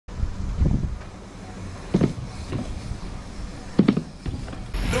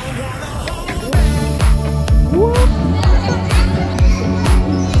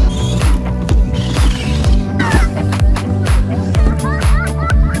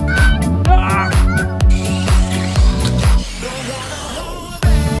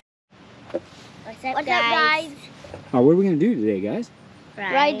All right, what are we gonna do today, guys?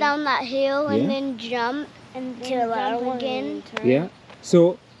 Ride down that hill and then jump and chill out again. Yeah.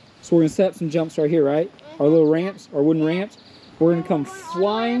 So we're gonna set up some jumps right here, right? Our little ramps, our wooden ramps. We're gonna come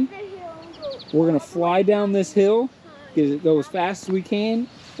flying. We're gonna fly down this hill, go as fast as we can,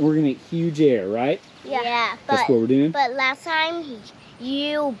 and we're gonna get huge air, right? Yeah. That's what we're doing. But last time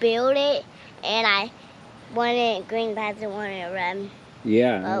you built it, and I wanted green pads and wanted red.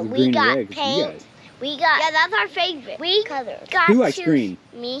 Yeah, We green got and red, 'cause paint. you guys. Yeah, that's our favorite. We got Who likes green?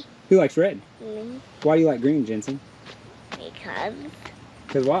 Me. Who likes red? Me. Why do you like green, Jensen?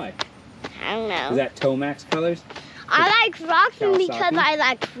 Because why? I don't know. Is that Tomax colors? I like Roxon because Kawasaki? I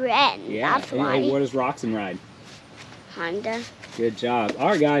like red. Yeah. That's why. What does Roxon ride? Honda. Good job. All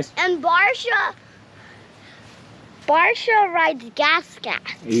right, guys. And Barsha rides gas.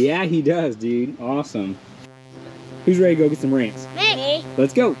 Yeah, he does, dude. Awesome. Who's ready to go get some ramps? Me.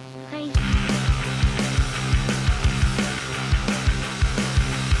 Let's go. Okay.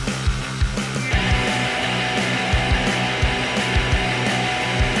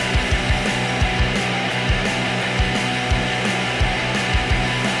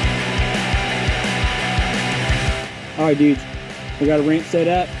 All right, dudes. We got a ramp set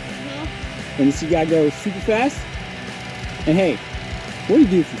up. And you see, you gotta go super fast. And hey, what do you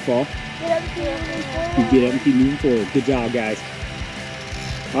do if you fall? You get up and keep moving forward. Good job, guys.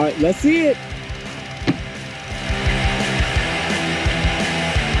 All right, let's see it.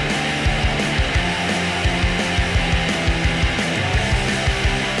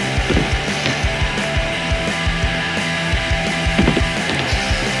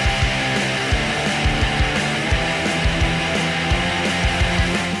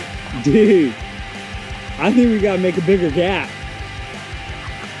 Dude, I think we gotta make a bigger gap.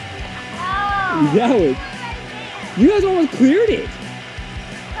 That was, you guys almost cleared it.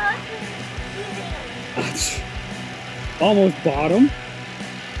 Almost bottom.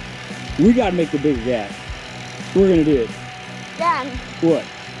 We gotta make the bigger gap. We're gonna do it. Dad, What?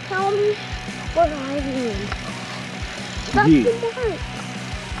 tell me what I mean. That's Dude, the mark.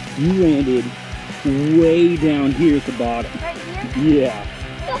 you landed way down here at the bottom. Right here? Yeah,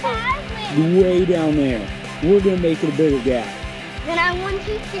 way down there. We're gonna make it a bigger gap. Then I want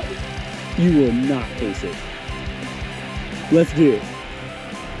you to. You will not taste it. Let's do it.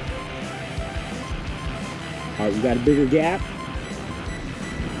 All right, we got a bigger gap.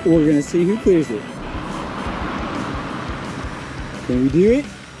 We're gonna see who clears it. Can we do it?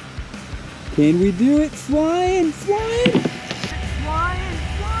 Can we do it? Flying, flying. Flying.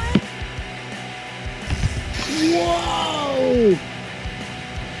 Whoa!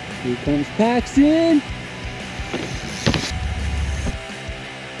 Here comes Paxton.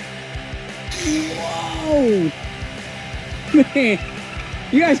 Whoa! Man,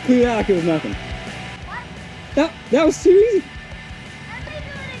 you guys cleared out like it was nothing. What? That was too easy. Let me do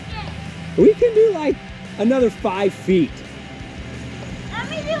it again. We can do like another 5 feet. Let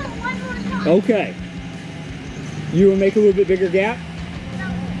me do it one more time. Okay. You will make a little bit bigger gap? No.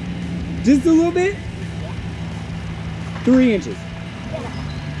 Just a little bit? 3 inches.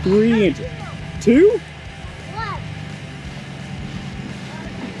 3 inches. 2? What?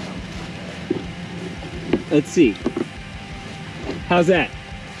 Let's see. How's that?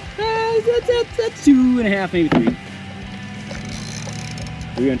 That's 2.5, maybe 3.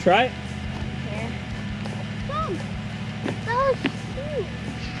 We gonna try it? Yeah. Come. That was huge.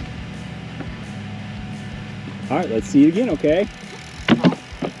 All right, let's see it again, okay?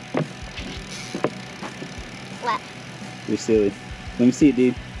 What? You're silly. Let me see it,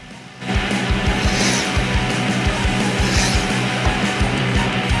 dude.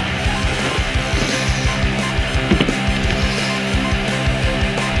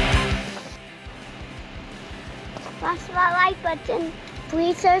 Smash that like button.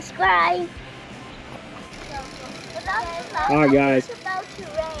 Please subscribe. All right, guys. It's about to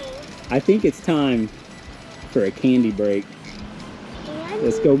rain. I think it's time for a candy break.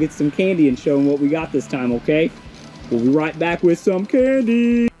 Let's go get some candy and show them what we got this time, okay? We'll be right back with some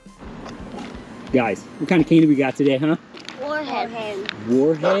candy. Guys, what kind of candy we got today, huh? Warheads.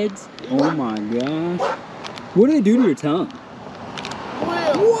 Warheads? Oh my gosh. What do they do to your tongue?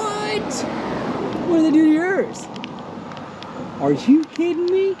 Blue. What? What do they do to yours? Are you kidding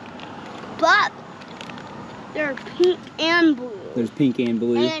me? But they're pink and blue. There's pink and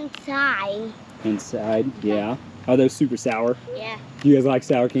blue. Inside. Inside, yeah. Are those super sour? Yeah. Do you guys like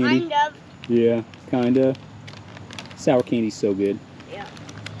sour candy? Kind of. Yeah, kinda. Sour candy's so good. Yeah.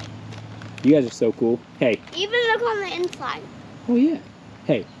 You guys are so cool. Hey. Even look on the inside. Oh yeah.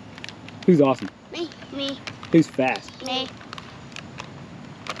 Hey. Who's awesome? Me. Who's fast? Me.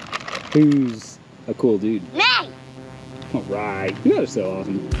 Who's a cool dude? Me. All right, you guys are so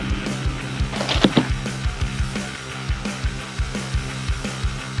awesome.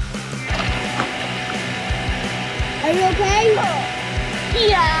 Are you okay?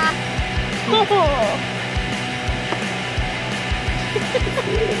 Yeah.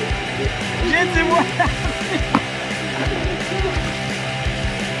 Jensen, what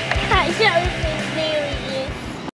I showed